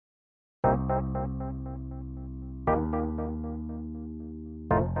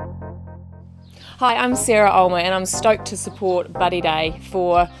Hi, I'm Sarah Ulmer and I'm stoked to support Buddy Day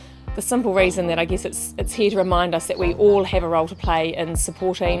for the simple reason that I guess it's here to remind us that we all have a role to play in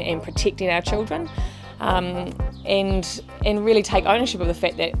supporting and protecting our children, and really take ownership of the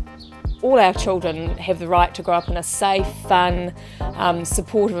fact that all our children have the right to grow up in a safe, fun,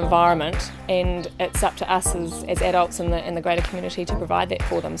 supportive environment, and it's up to us as adults in the greater community to provide that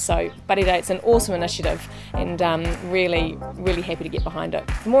for them. So Buddy Day, it's an awesome initiative, and really happy to get behind it.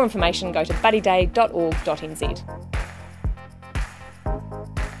 For more information, go to buddyday.org.nz.